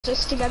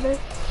Just together.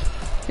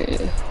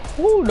 Yeah.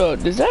 Hold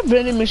up, does that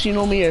vending machine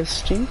only has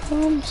stink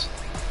bombs?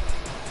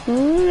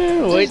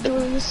 Wait,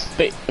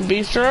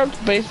 base drop.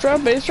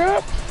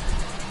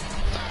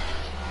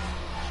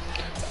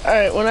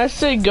 Alright, when I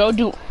say go,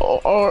 do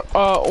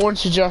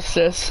Orange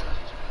Justice.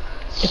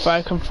 If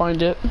I can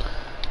find it.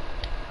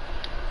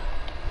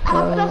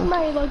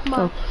 That's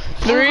my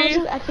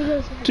 3,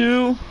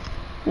 2,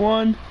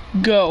 1,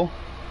 go.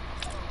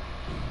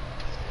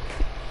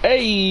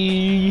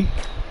 Hey.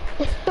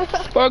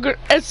 Well,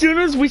 as soon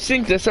as we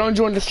sync this, someone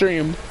join the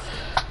stream.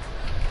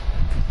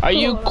 Are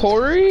you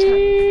Corey?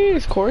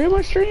 Is Corey on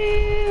my stream?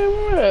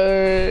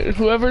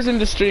 Whoever's in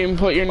the stream,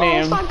 put your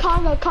name. Oh, it's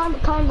not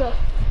Conga.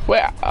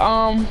 Wait,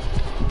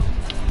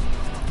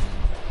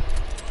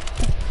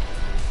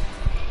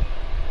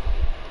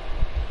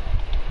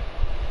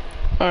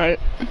 Alright.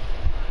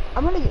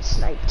 I'm gonna get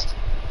sniped.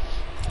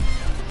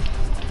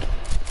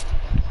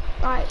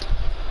 Alright.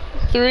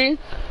 3,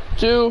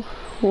 2,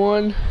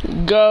 1,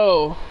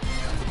 go.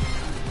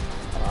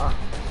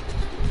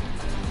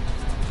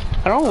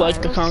 I don't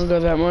like the Congo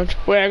that much.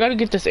 Wait, I gotta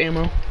get this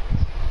ammo.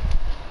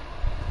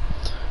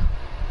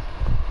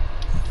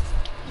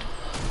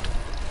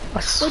 I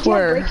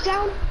swear. Did you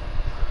have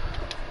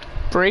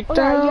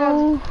Breakdown?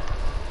 Oh,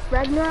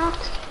 Ragnarok?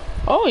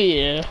 Oh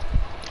yeah.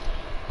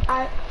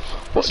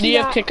 Do you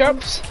have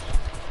kick-ups?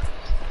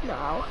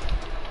 No.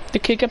 The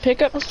kick-up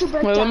pickups?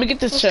 Wait, let me get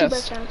this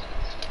chest.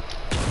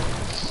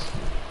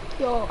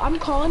 Yo, I'm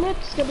calling it.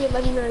 It's gonna be a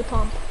legendary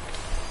pump.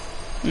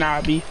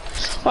 Nah, B.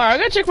 Alright, I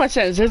gotta check my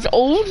settings. It's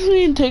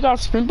only in takeoff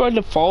sprint by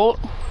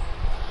default.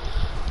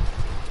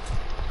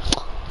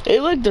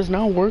 It like does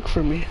not work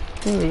for me.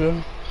 There we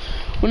go.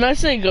 When I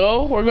say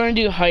go, we're gonna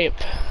do hype.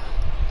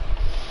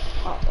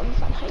 Oh, let me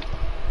find hype.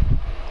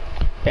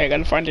 Yeah, I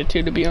gotta find it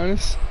too, to be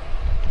honest.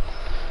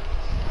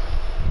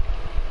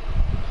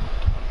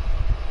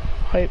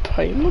 Hype.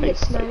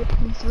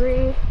 Snipe in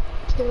 3,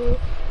 2,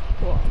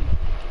 1.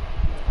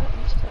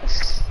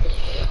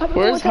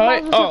 Where's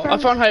hype? Oh, I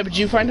found hype. Did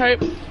you find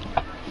hype?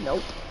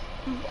 Nope.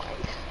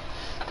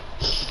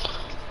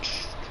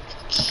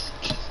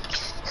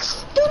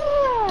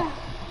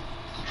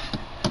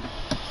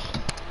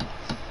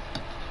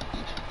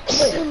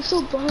 Wait, I'm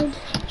so blind.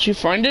 Did you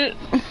find it?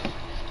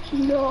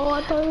 No,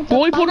 I thought it was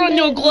boy, put on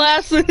your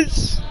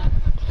glasses.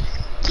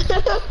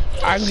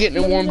 I'm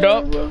getting it warmed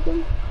up.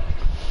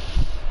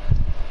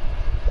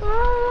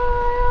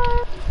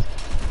 Oh,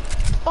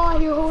 I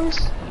hear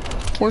horse.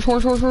 Horse.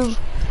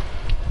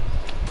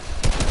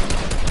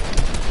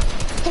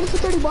 10 for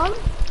 31.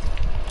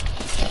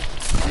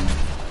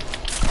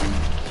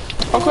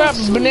 Oh crap,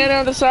 banana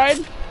on the side.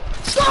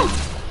 Stop!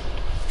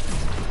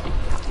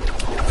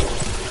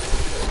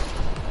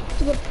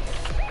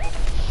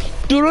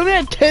 Dude, I'm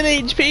at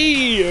 10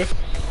 HP.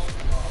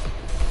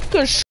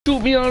 Gonna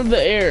shoot me out of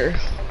the air.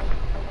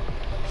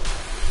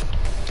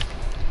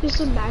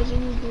 Just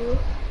imagine you do.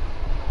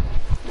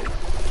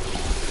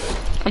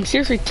 I'm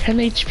seriously 10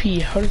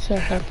 HP. How does that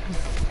happen?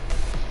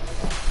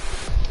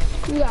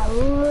 You got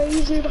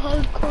lasered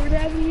hardcore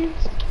damage.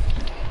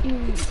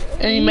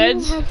 Any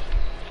meds?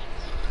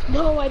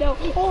 No, I don't.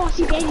 Oh, I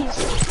see babies.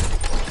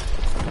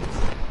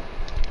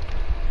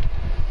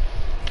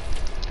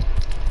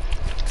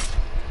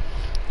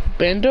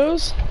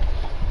 Bandos?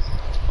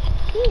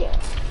 Yeah.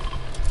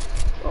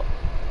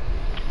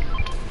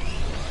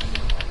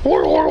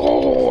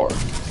 Or.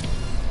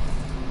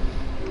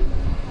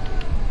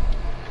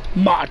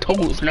 My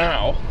toes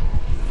now.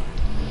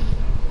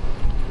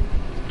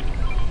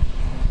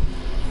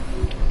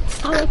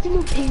 I like the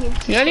new pinging.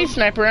 You got any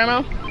sniper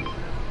ammo?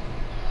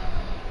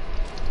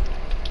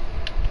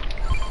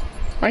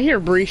 I hear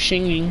Bree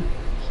shinging.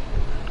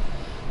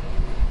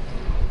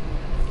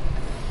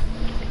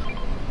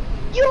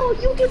 Yo,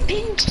 you can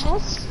ping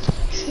tests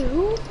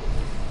too?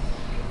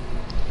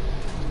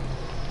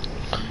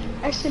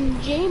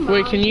 SMJ,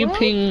 wait, can you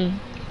ping?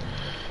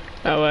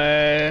 Oh,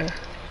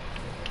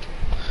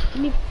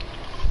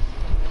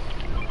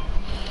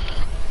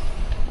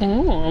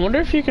 Oh, I wonder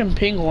if you can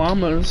ping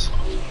llamas.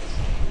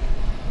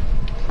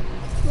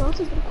 Well,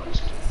 that's a good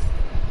question.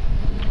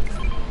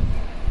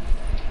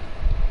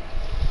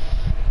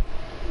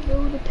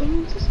 Yo, the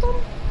pinging system?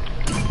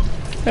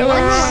 Hello.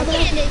 What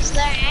skin is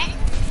that?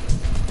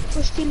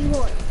 What skin you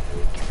want?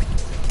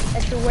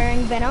 That you're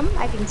wearing Venom,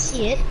 I can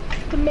see it.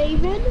 The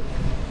Maven?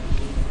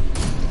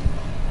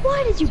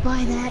 Why did you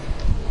buy that?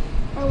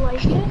 I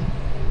like it.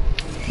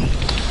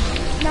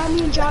 Now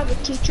me and John, the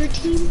teacher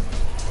team.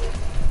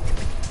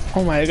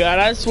 Oh my god,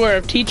 I swear,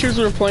 if teachers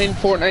were playing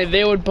Fortnite,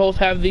 they would both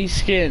have these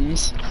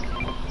skins.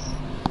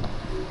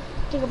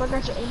 Think about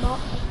that, your aimbot.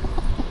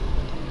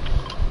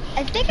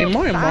 I think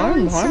I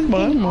found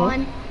something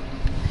on...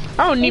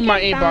 I don't need my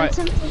aimbot.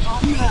 Something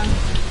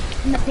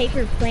on the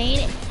paper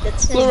plane that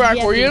says... Blue Rock,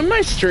 were you in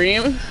my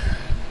stream?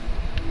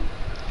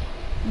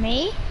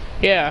 Me?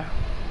 Yeah.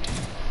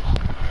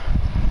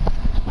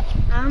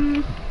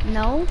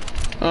 No.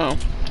 Oh.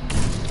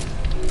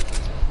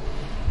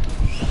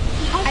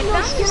 I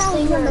found this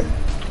thing on the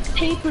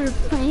paper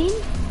plane.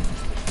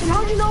 And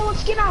how'd you know what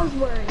skin I was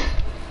wearing?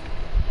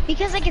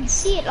 Because I can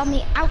see it on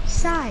the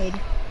outside.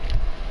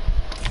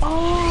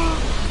 Oh,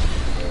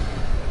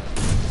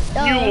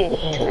 You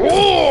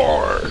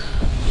whore!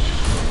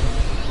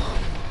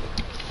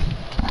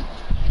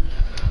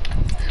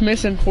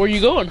 Mason, where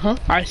you going, huh?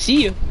 I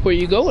see you. Where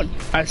you going?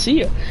 I see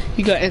you.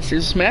 You got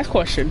answers this math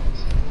question.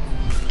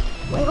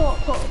 wait,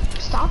 hold,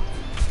 stop.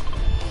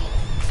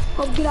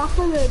 Hold, get off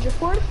of the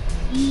driftboard.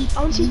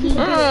 I want to see people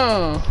do it.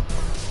 Oh.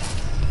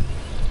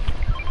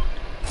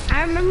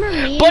 I remember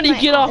me Buddy, and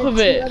my get off other of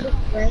two it. other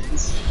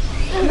friends.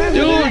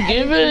 Dude,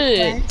 give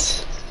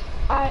it.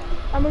 I'm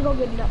gonna go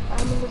get it. I'm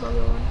gonna go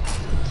get one.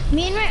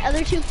 Me and my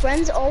other two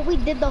friends, all we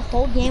did the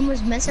whole game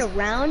was mess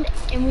around,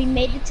 and we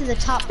made it to the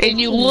top 15.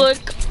 And you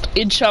look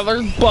each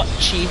other's butt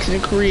cheeks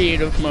in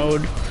creative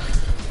mode.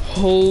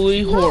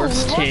 Holy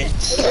horse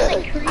tits.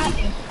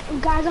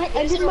 Guys, I It's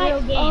ended a my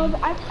real game.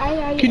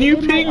 I Can you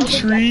ended my ping other death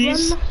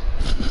trees? run.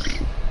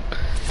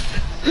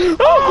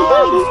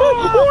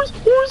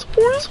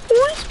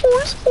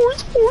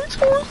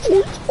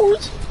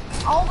 Horse.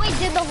 All we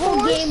did the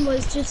whole game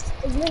was just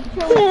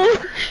literally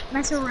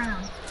mess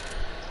around.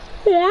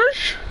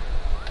 Horse?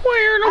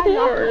 Where the I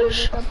knocked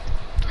horse? one with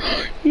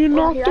them. You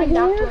knocked Here, the I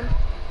knocked horse? one.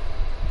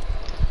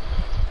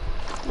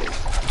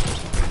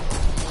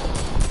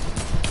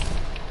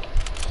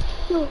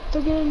 No,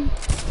 we're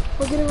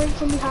getting right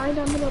from behind.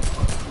 I'm gonna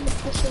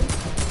push him.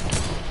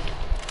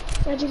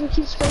 Magic, go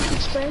keep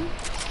spraying.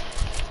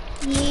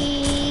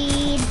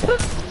 Yeet.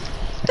 Boop.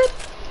 Boop.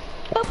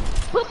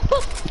 Boop.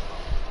 Boop.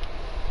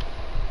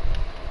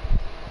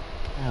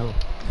 Oh.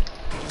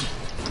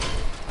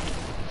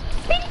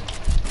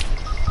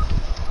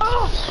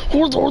 Oh!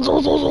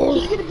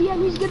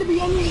 He's gonna be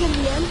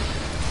in.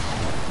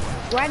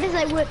 Right as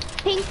I whip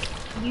pink,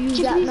 you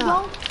Chicken got he's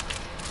knocked. low.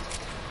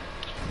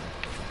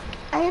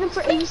 I hit him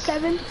for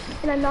 87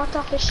 and I knocked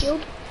off his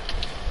shield.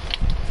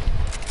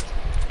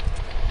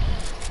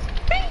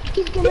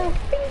 He's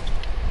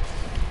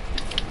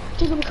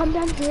gonna come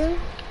down here.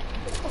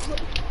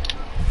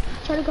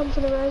 Try to come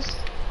for the res.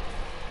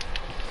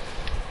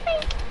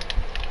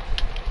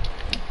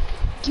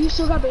 Do you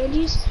still got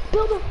bandies?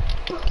 Build them.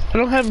 I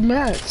don't have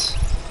mats.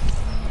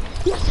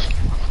 Yes.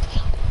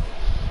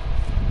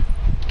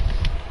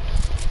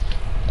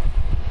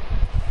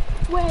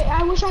 Wait,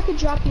 I wish I could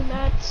drop you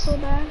mats so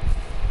bad.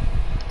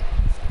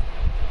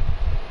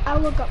 I'll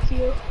look up for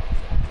you.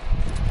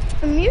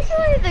 I'm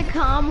usually the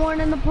calm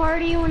one in the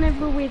party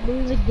whenever we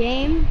lose a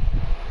game.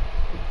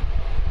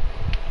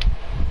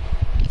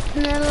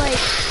 And then like,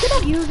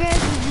 you guys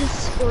are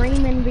just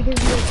screaming because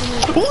you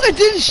can Oh, I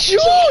didn't shoot!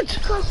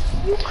 Because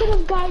you could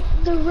have got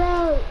the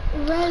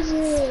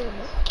resin.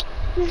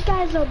 This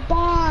guy's a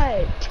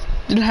bot.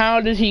 Then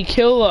how did he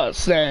kill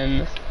us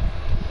then?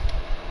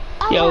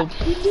 Yo.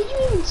 Did you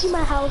even see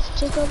my house,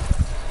 Jacob?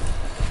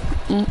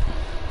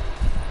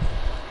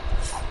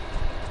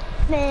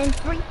 then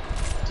 3,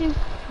 2,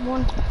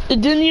 1.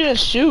 It didn't even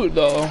shoot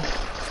though.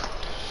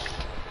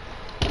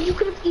 You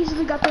could have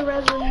easily got the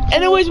resin.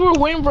 Anyways, we're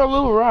waiting for a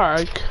little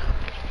rock.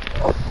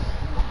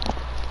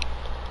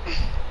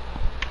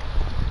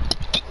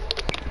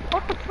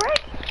 What the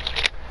frick?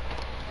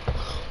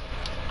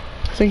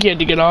 I think he had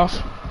to get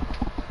off.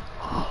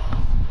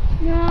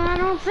 No, I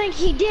don't think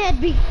he did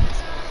because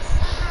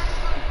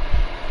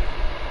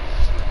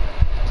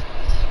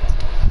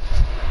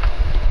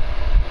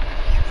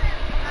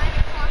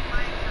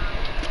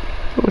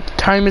What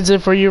time is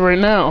it for you right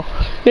now?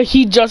 Yeah,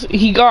 he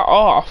got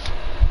off.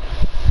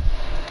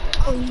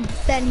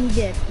 then he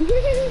did.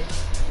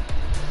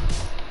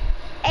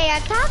 Hey, I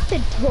talked to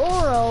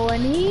Toro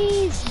and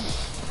he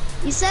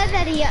said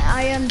that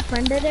I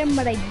unfriended him,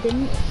 but I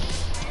didn't.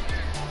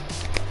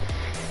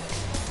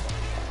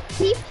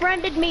 He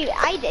friended me.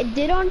 I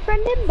did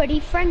unfriend him, but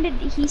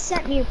he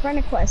sent me a friend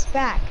request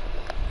back.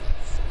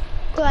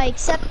 So I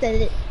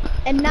accepted it.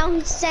 And now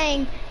he's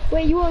saying,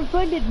 wait, you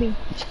unfriended me.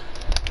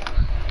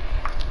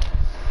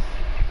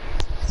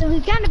 So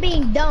he's kind of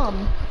being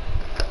dumb.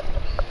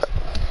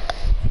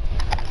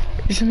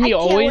 Isn't he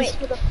always? I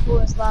can't wait for the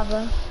forest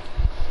lava.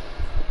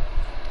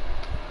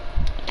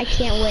 I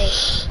can't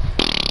wait.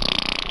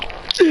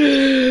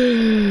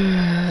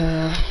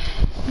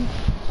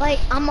 Like,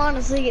 I'm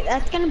honestly,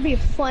 that's gonna be a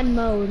fun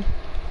mode.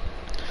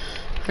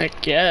 I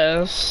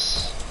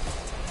guess.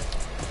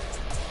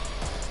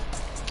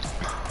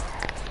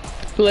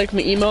 You like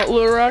my emote,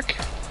 Lil Rock?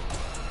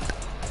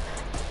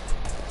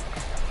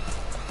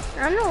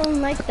 I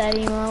don't like that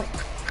emote.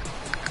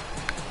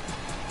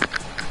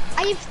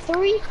 I have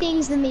 3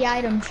 things in the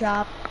item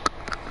shop.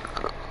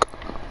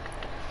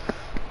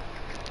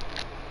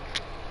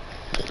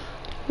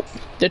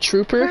 The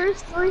trooper?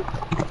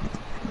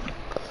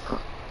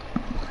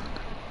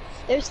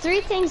 There's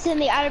 3 things in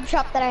the item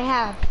shop that I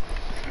have.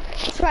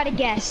 Try to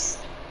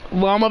guess.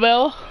 Llama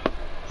Bell?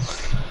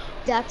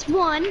 That's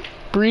 1.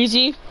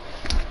 Breezy?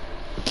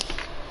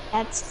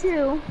 That's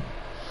 2.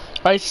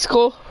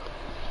 Icicle?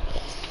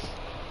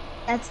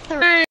 That's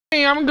 3.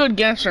 Hey, I'm a good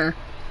guesser.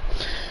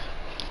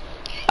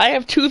 I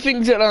have 2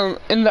 things that are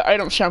in the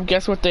item shop.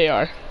 Guess what they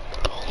are?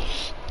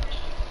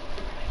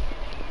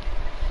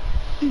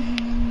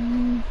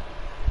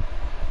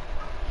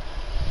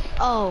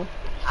 Oh,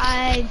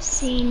 I've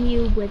seen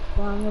you with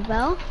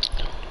Longabelle.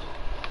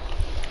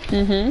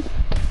 Mm-hmm.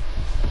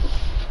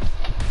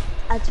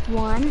 That's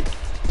one.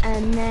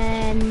 And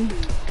then...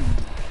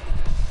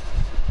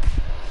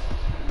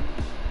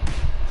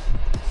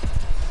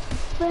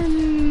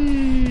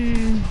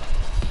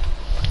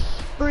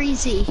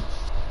 Breezy.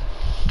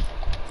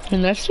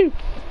 And that's two.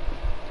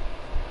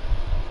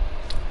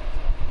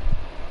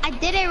 I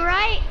did it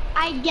right?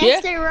 I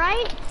guessed it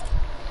right?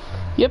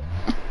 Yep.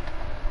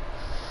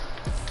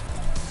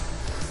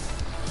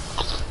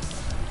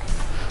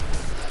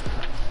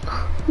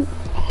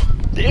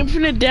 The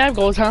infinite dab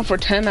goes on for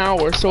 10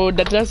 hours, so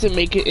that doesn't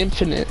make it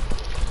infinite.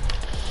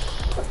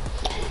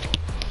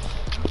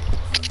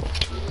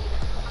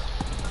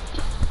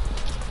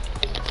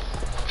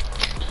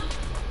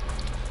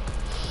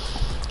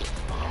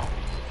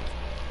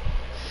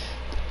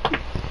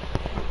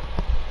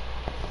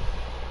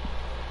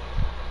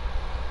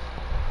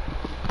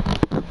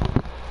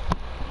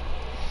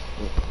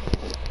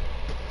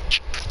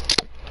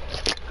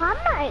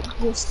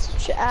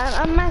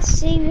 I'm not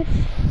seeing if...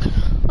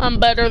 I'm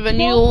better than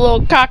you,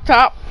 little cock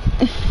top.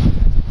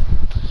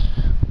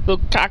 Little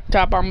cock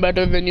top, I'm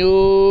better than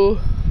you.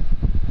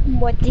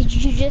 What did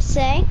you just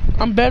say?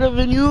 I'm better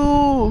than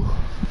you.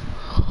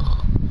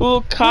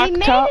 Little cock we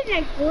top. We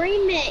made an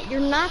agreement. You're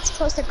not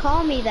supposed to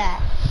call me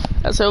that.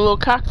 That's a little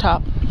cock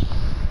top.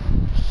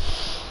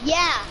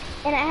 Yeah,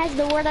 and it has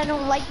the word I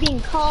don't like being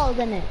called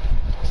in it.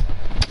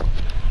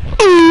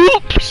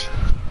 Oops.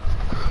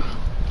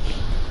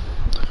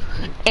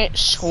 It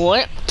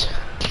slipped.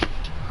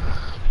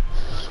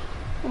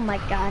 Oh my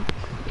god.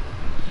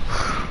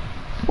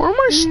 Where'd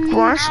my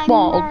stress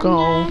ball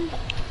go?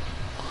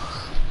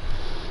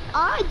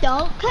 I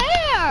don't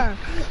care.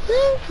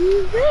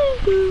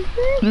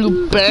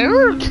 You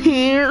better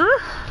care.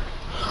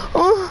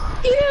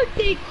 You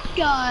big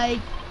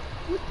guy.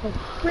 What the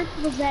frick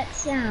was that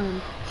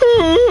sound?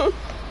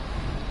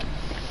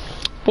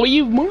 Boy,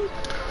 you move.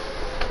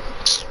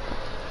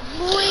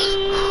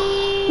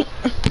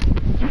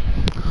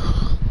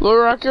 Little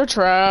Rock, you're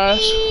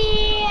trash.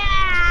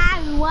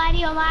 Yeah, what do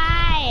you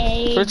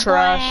like? You're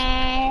trash.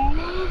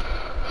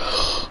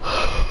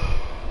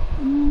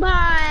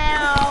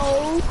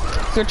 Wow.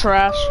 You're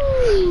trash.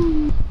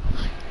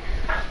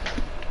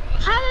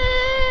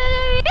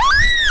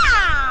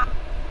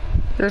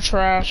 You're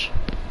trash.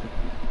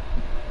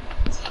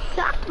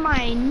 Suck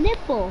my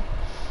nipple.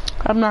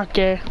 I'm not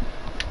gay.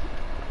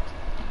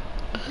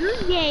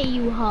 You're gay,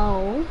 you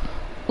hoe.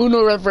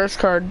 Uno reverse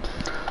card.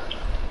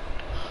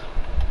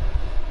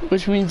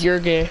 Which means you're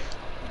gay.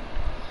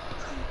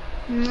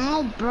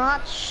 No,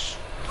 brotch.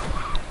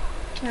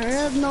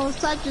 There is no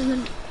such as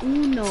an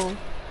Uno.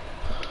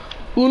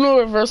 Uno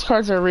reverse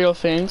cards are real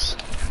things.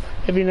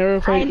 Have you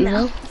never played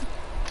Uno?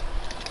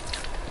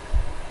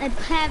 I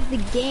have the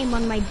game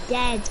on my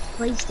dad's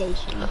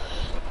PlayStation.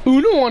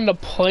 Uno on the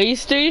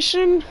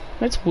PlayStation?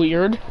 That's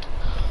weird.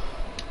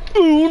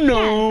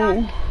 Uno.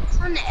 Yeah, it's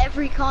on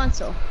every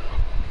console.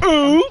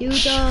 Oops.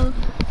 Computer,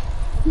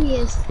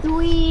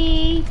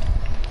 PS3,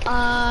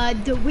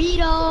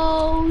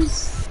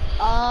 Doritos,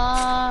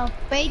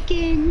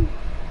 bacon,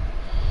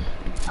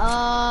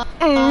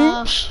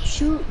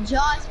 shoot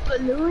Josh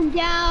balloon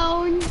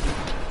down.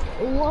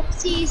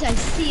 Whoopsies, I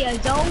see a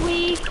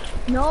Zoe.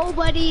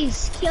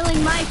 Nobody's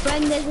killing my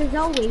friend, there's a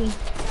Zoe.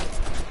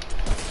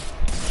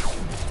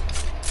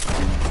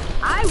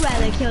 I'd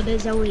rather kill the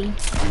Zoe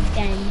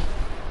than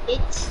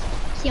it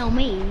kill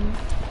me.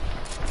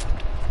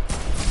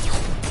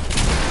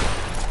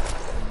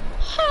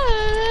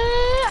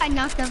 I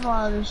knocked off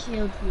all of the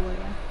shields for you.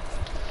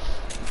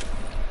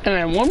 And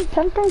then one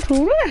pumped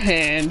onto the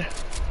hand.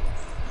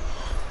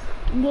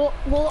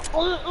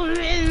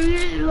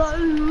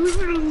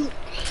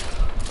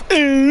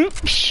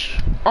 Oops.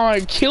 I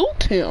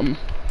killed him.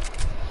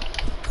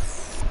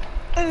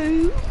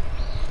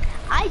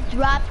 I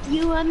dropped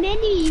you a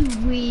mini, you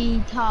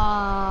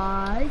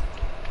retard.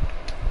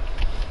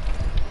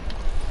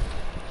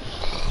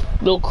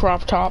 Little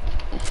crop top.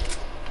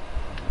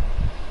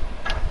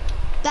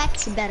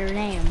 That's a better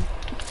name.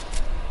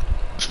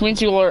 Which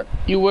means you wear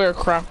a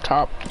crop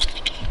top.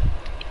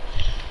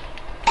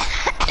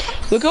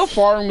 Look how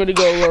far I'm gonna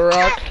go, Lil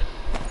Rock.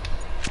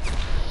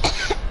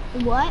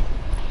 What?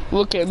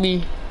 Look at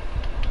me.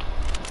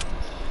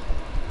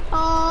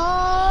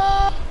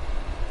 Oh.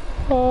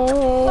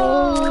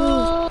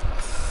 Oh.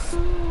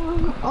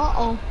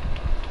 Uh-oh.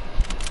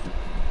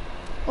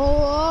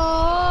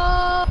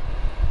 Oh.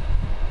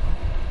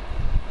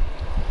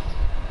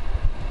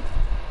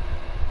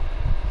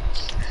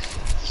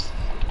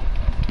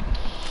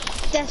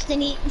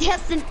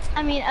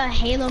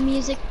 Halo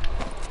music.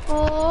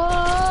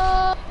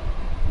 Oh.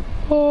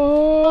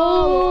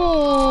 Oh.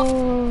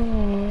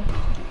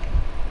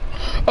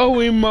 Oh,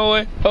 we mow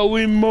it. Oh,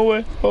 we mow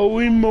it. Oh,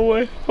 we mow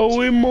it. Oh,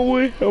 we mow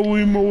it. Oh,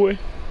 we mow it.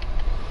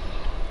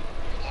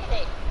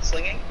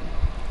 Slinging?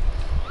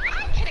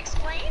 I can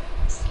explain.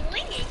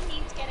 Slinging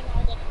means getting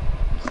all the...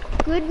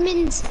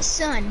 Goodman's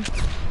son.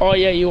 Oh,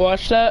 yeah, you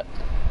watched that?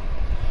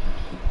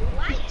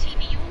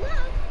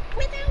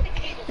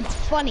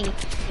 funny.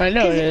 I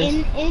know it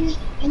is.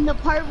 In the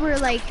part where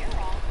like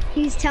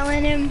he's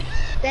telling him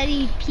that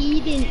he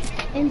peed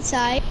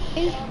inside.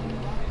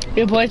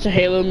 He plays the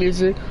Halo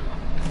music.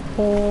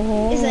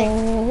 It's like.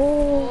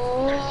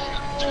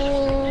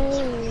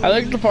 I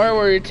like the part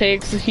where he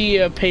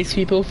pays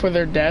people for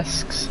their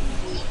desks.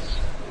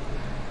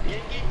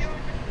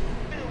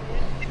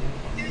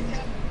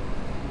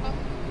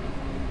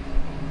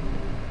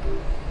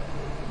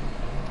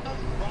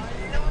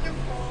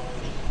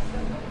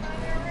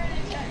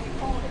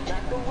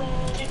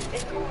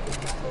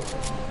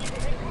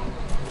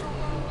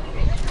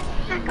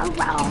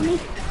 Macaroni.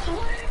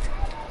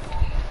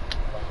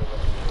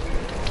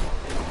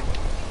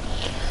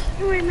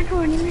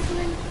 Macaroni.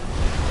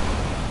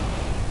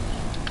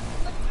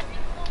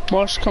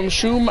 Must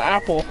consume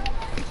apple.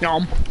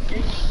 Yum.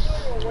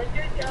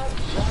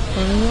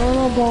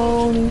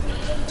 Macaroni.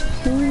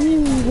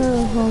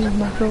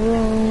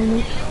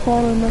 Macaroni.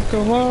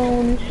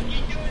 Macaroni.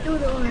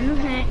 Doodle in a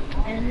hat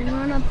and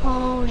on a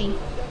pony.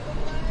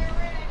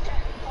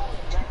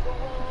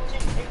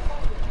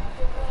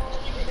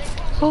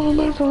 Oh,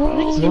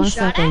 macaroni. What's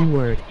up,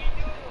 N-word?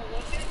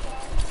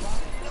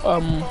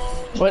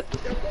 What?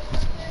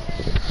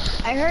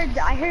 I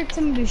heard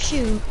somebody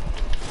shoot.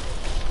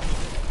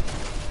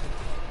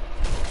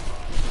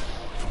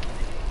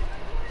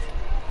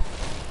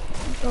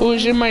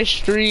 Who's in my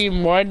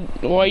stream?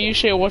 Why you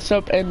say what's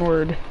up,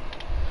 N-word?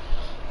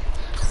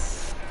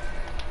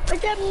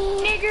 What's up,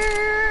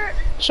 nigger?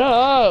 Shut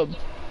up.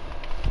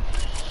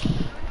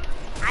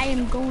 I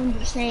am going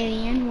to say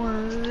the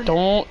N-word.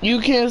 You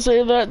can't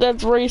say that,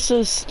 that's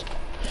racist.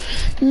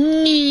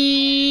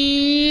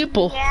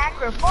 Nipple.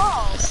 Niagara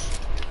Falls.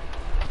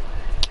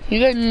 You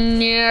got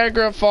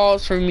Niagara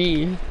Falls for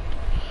me.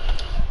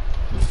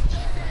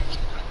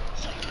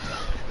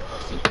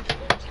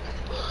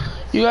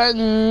 You got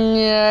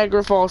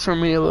Niagara Falls for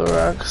me,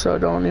 Lorac, so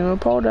don't even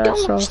pull that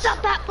stuff. Don't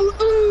stop that.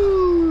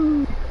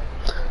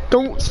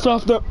 Don't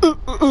stop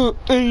that.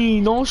 Hey,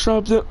 don't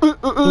stop that.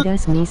 It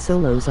us me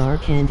solos are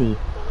candy.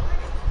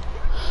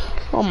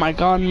 Oh my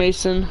God,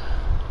 Mason.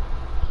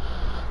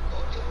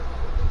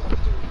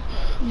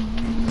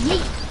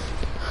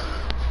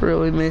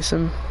 Really,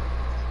 Mason?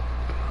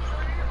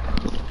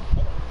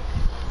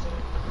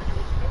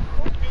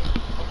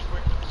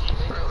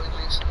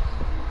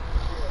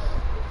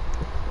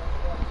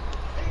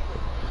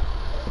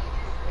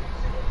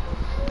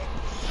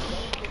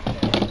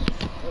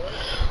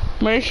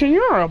 Mason,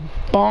 you're a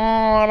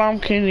bot. I'm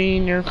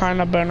kidding. You're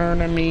kind of better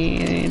than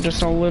me.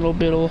 Just a little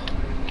bit.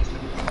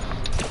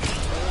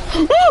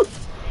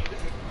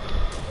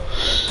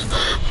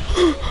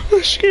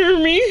 That scared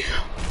me.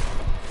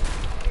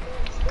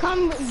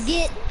 Come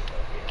get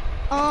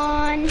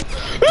on.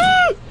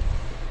 That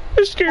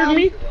scared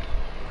me.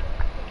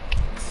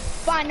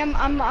 Fine,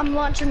 I'm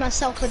launching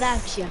myself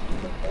without you.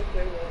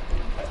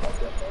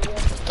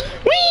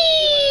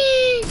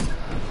 Whee!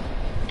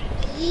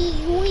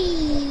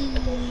 Wee.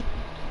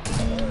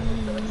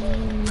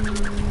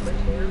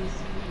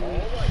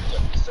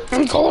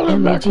 I'm calling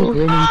him back. Emoji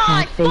grinning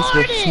cat face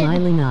with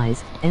smiling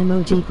eyes.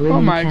 Emoji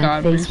grinning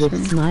cat face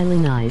with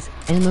smiling eyes.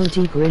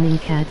 Emoji grinning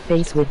cat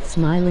face with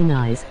smiling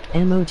eyes.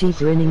 Emoji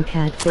grinning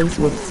cat face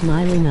with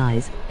smiling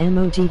eyes.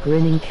 Emoji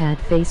grinning cat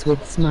face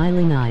with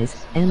smiling eyes.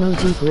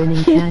 Emoji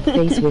grinning cat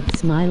face with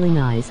smiling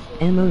eyes.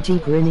 Emoji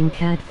grinning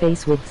cat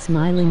face with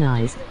smiling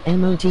eyes.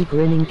 Emoji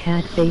grinning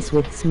cat face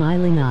with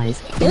smiling eyes.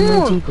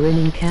 Emoji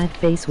grinning cat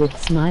face with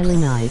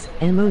smiling eyes.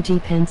 Emoji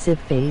pensive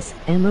face.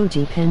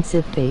 Emoji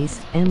pensive face.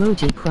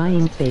 Emoji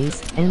crying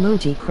face.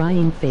 Emoji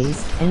crying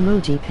face.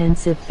 Emoji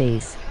pensive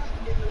face.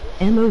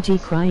 Emoji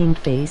crying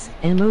face,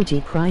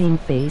 emoji crying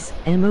face,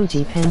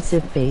 emoji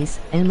pensive face,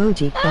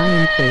 emoji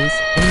crying face,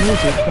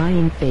 emoji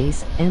crying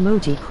face,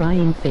 emoji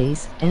crying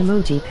face,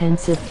 emoji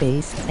pensive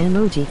face,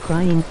 emoji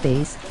crying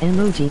face,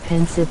 emoji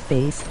pensive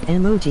face,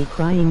 emoji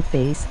crying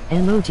face,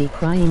 emoji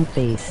crying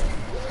face.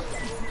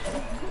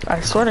 I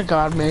swear to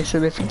God,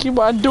 Mason, if you keep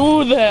on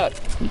doing that,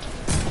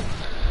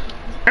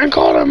 I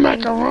call him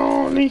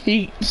macaroni.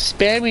 He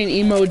spamming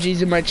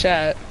emojis in my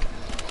chat.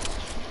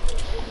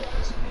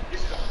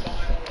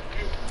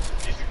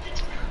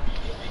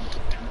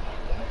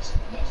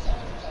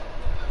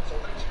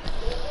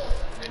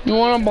 You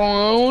want a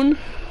balloon?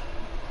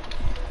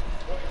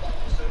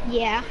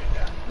 Yeah.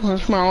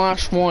 That's my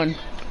last one.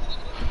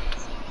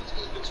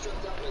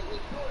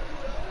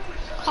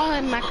 Call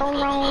it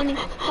macaroni.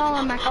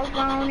 Call it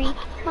macaroni.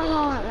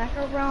 Call it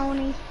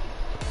macaroni.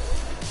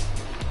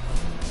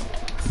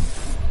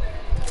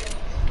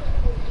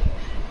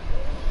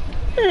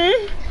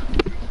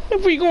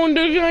 If we go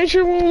into the guy,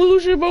 sure won't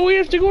lose it, but we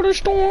have to go to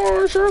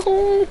store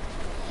circle.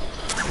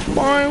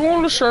 Fine,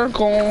 go to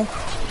circle.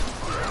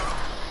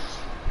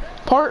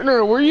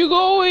 Partner, where you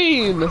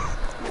going?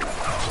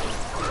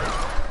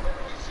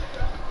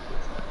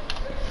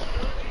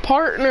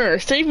 Partner,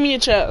 save me a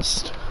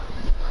chest.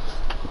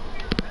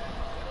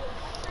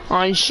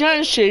 I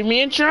said save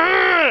me a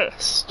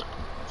chest.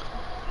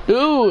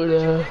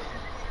 Dude.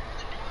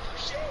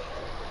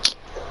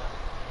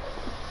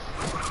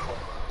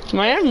 Can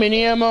I have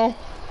mini ammo?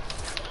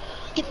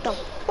 Get the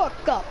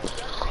fuck up.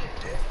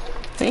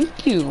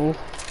 Thank you.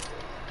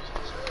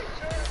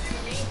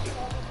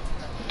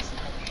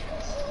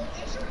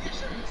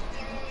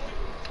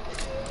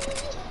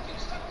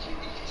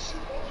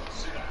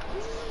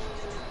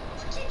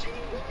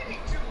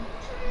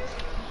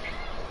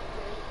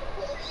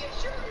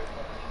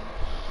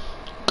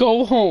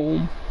 Go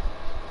home.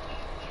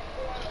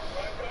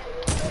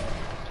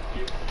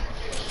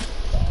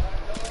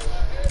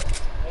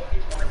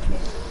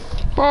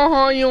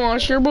 Oh, you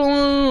lost your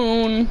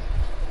balloon.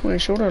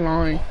 Wait, show the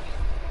line.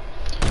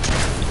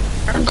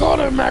 I got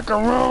a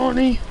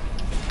macaroni.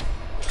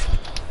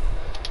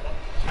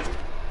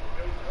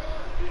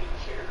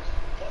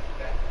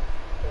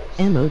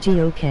 Emoji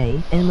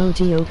okay,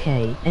 emoji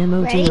okay,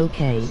 emoji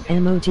okay,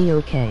 emoji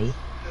okay.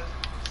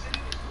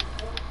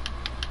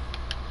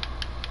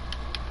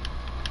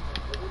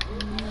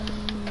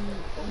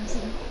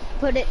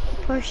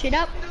 Push it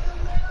up.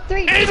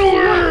 3, 2, 1.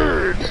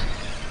 Edward!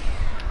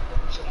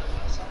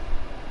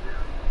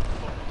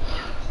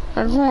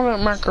 I got a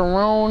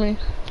macaroni.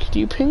 Could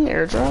you ping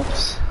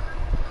airdrops?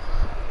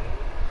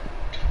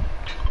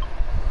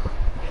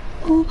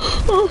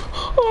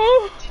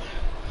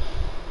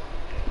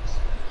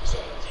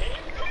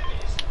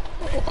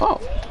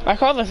 Oh, I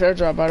call this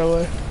airdrop, by the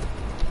way.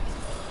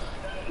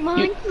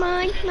 Mine.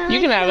 You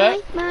can have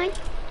it. Mine.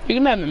 You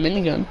can have the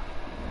minigun.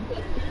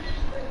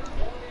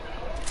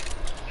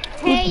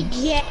 Hey,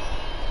 yeah.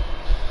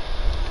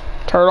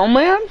 Turtle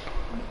Man?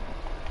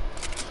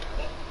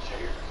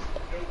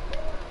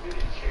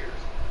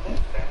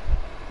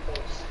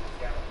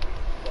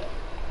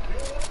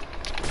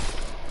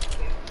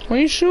 Why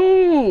you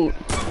shoot?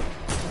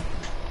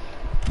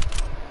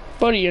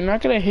 Buddy, you're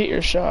not gonna hit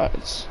your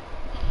shots.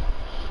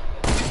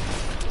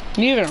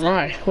 Neither am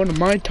I. What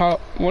am I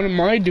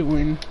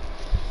doing?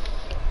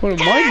 What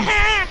am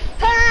I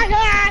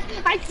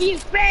I see you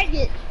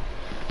faggot.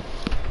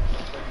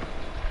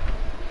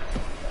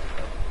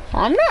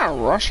 I'm not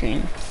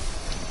rushing.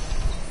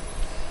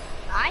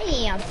 I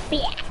am,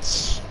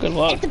 bitch. Good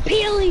luck. Get the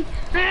peely.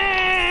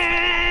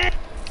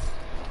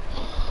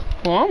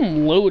 Well,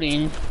 I'm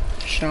loading,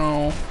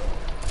 so...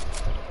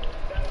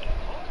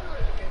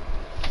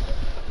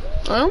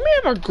 I only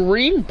have a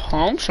green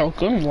pump, so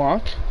good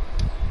luck.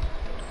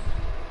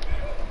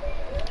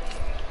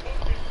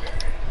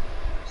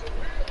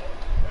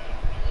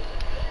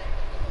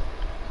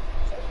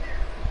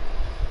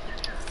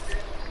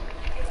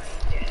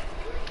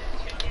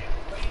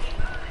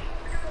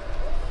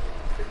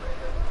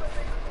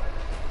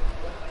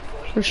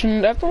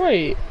 Pushing that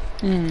way.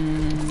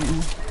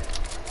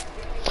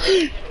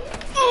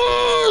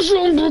 Oh,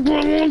 something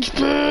wants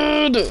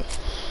bad.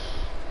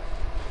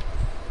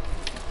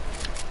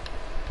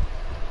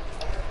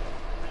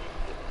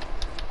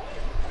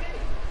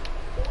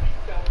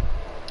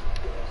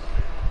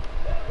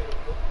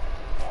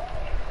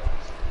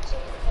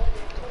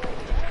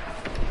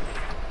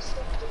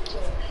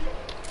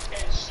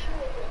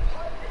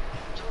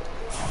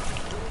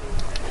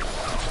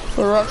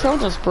 The Roxanne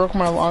just broke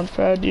my launch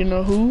pad. Do you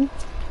know who?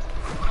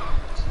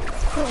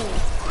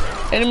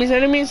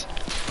 Enemies.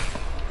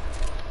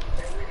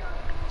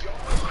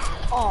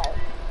 Oh,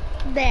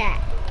 that.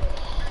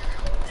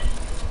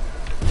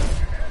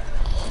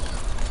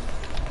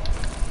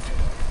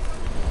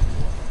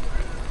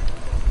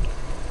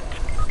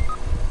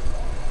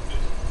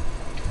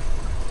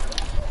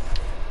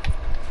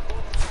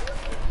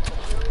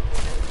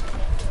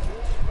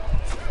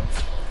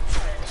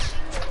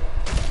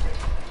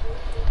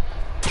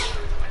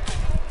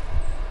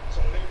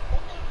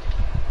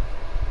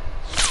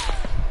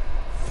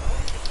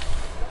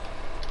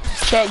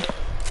 Chug.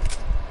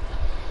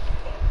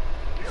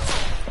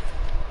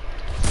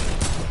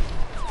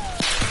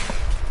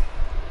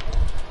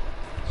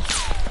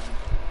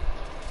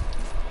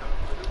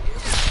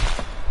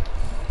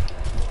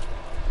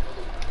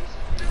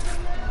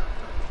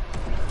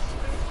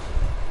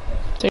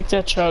 Take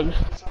that chug.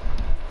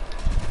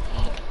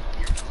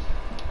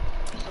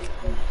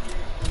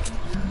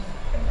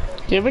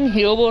 Do you have any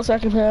healables I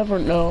can have or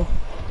no?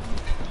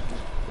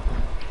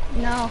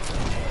 No.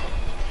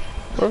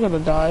 We're gonna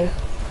die.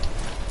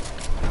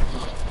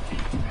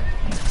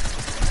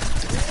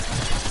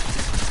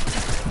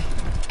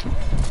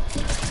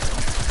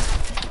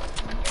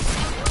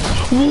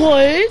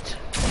 What?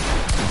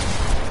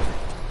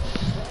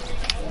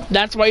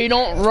 That's why you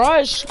don't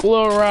rush,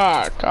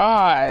 Glorak.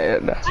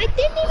 God. I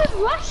didn't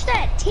even rush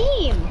that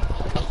team.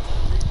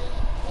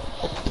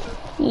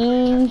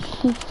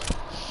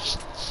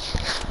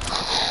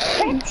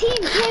 That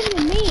team came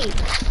to me.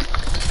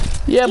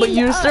 Yeah, but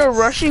you're still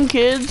rushing,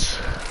 kids.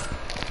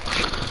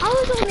 I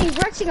was only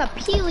rushing a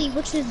Peely,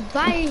 which is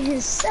by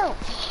himself.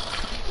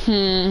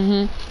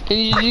 And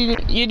you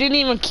didn't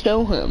even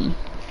kill him.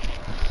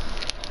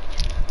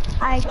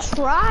 I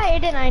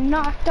tried and I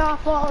knocked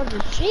off all of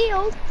the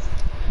shields.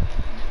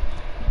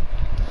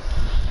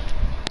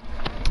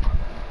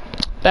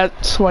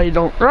 That's why you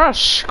don't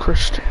rush,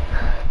 Christian.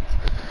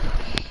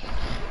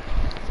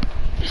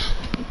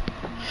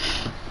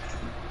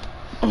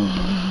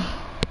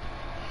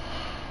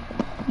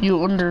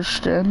 You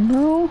understand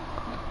now?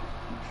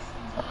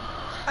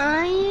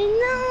 I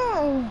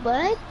know,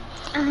 but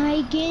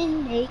I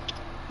can make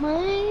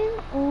my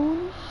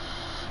own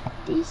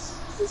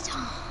decisions.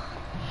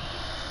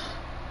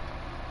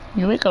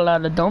 You make a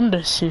lot of dumb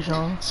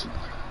decisions.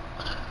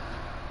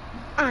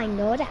 I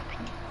know that.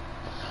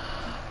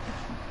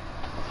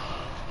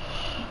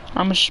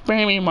 I'm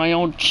spamming my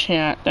own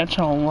chat. That's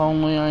how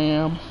lonely I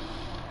am.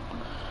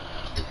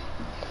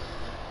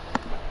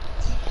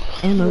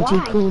 Emoji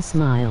Why? cool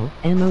smile,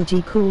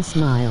 emoji cool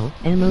smile,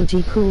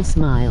 emoji cool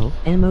smile,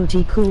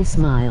 emoji cool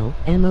smile,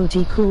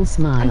 emoji cool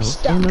smile,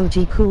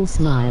 emoji cool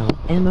smile,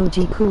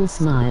 emoji cool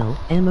smile,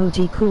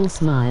 emoji cool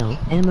smile,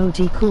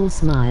 emoji cool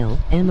smile,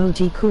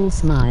 emoji cool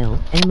smile,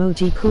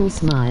 emoji cool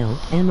smile,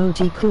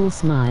 emoji cool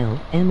smile,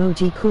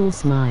 emoji cool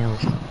smile.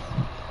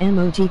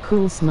 Emoji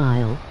cool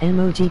smile,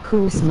 emoji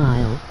cool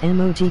smile,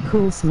 emoji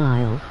cool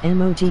smile,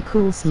 emoji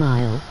cool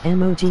smile,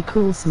 emoji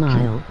cool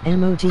smile,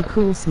 emoji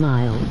cool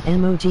smile,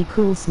 emoji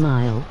cool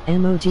smile,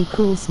 emoji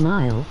cool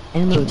smile,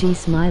 emoji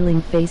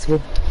smiling face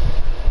with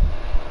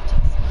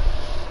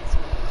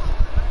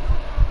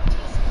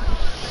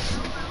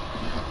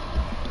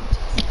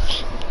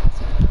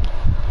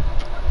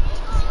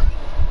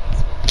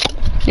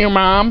Your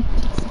mom?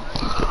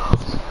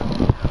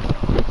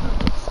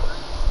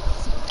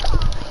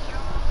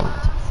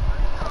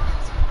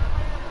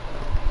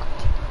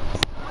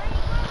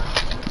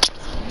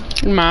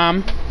 Your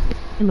mom?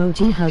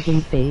 emoji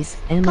hugging face,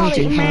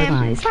 emoji heart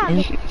eyes,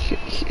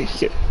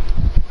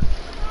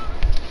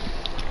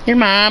 Your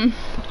mom?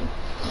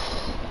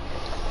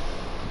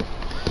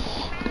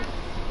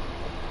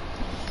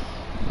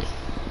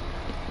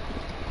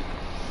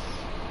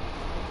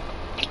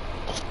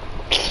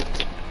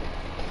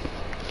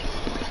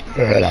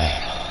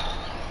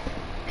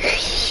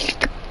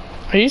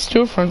 Are you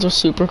still friends with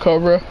Super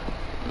Cobra?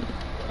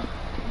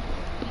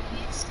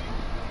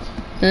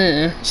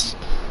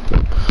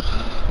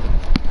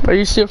 Are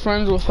you still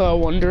friends with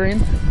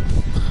Wondering?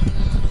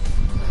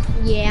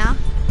 Yeah.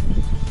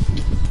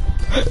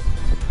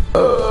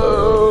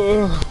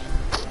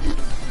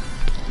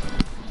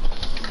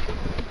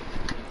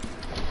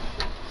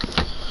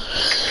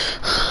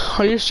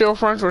 Are you still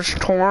friends with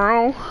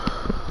Toro?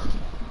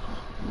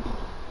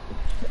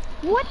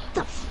 What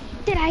the f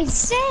did I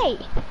say?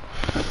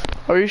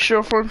 Are you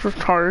still friends with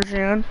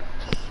Tarzan?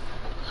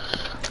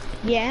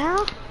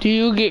 Yeah? Do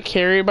you get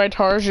carried by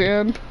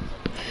Tarzan?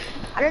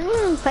 I didn't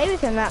even play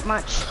with him that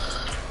much.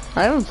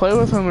 I haven't played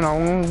with him in a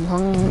long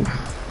time.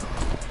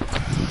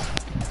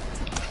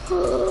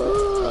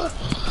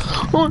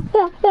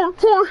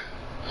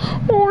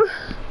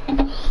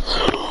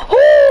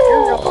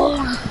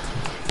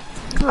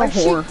 You're a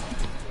whore.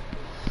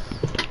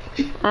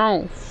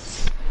 Oh.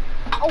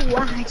 Oh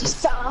wow, I just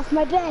fell off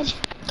my bed.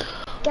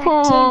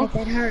 God damn it,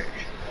 that hurt.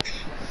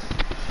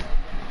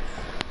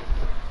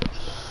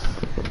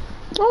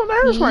 Oh,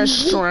 there's my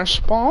stress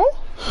ball.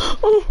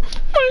 Oh,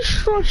 my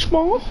stress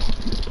ball.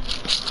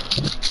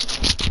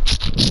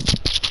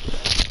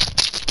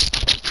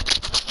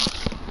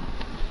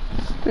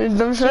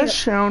 Does that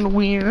sound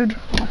weird?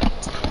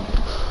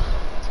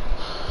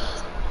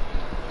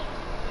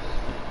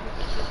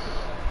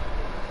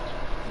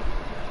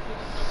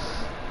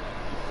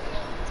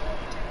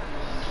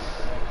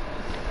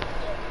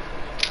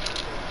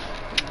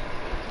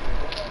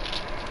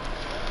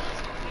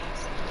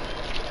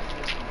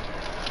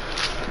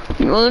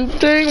 One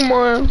thing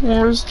my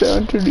horse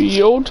down to the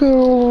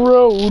Yoto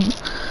Road.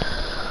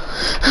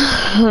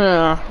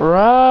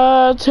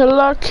 Ride till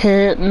I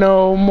can't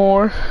no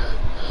more.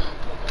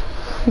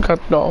 Got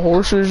the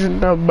horses in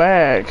the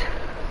bag.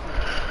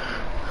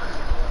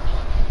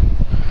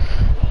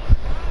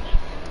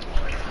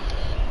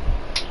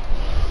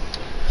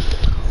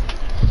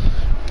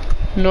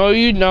 No,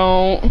 you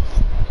don't.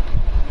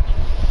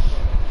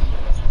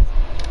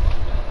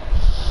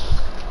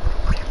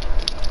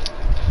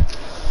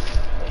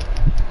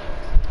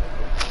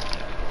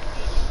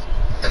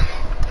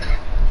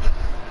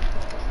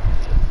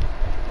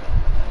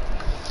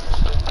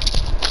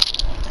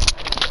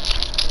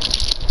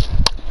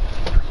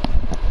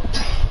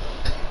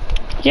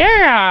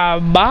 Yeah,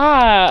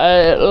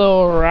 bye,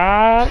 Little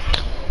Rock.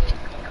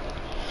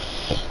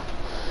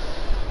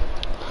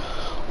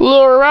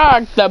 Little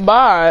Rock, the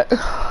bot.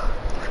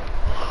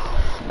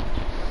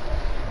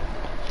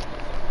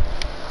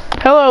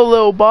 Hello,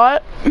 little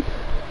bot.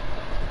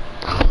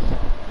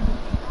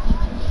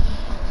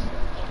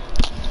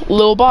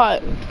 Little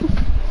bot.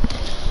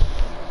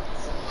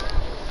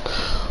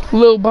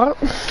 Little bot.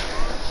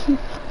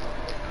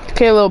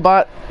 Okay, little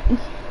bot.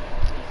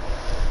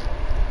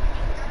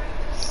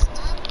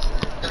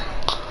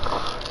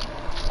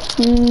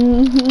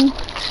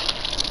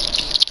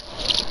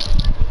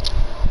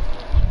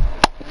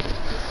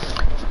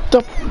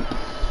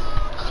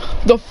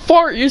 The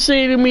fart you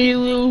say to me,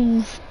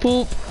 little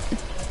poop.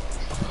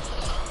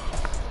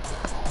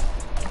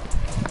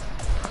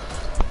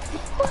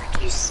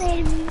 What you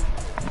say to me,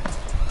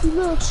 you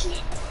little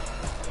shit?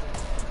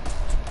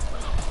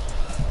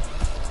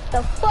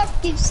 The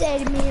fuck you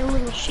say to me, you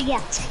little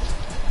shit?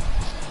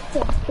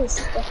 The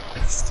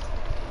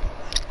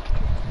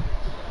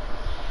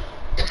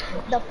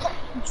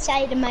fucking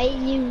side of my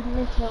you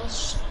little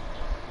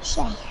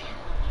shite.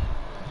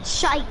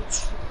 Shite.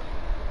 It's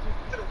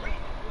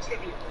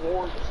gonna be a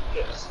glorious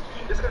kiss.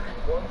 It's gonna be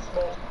one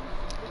small.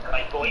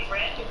 My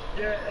boyfriend?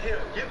 Yeah, him.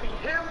 Give me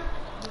him.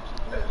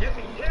 Give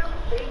me him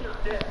and your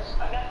desk.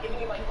 I'm not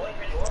giving you my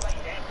boyfriend or my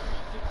dad.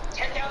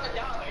 $10,000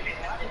 is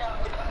not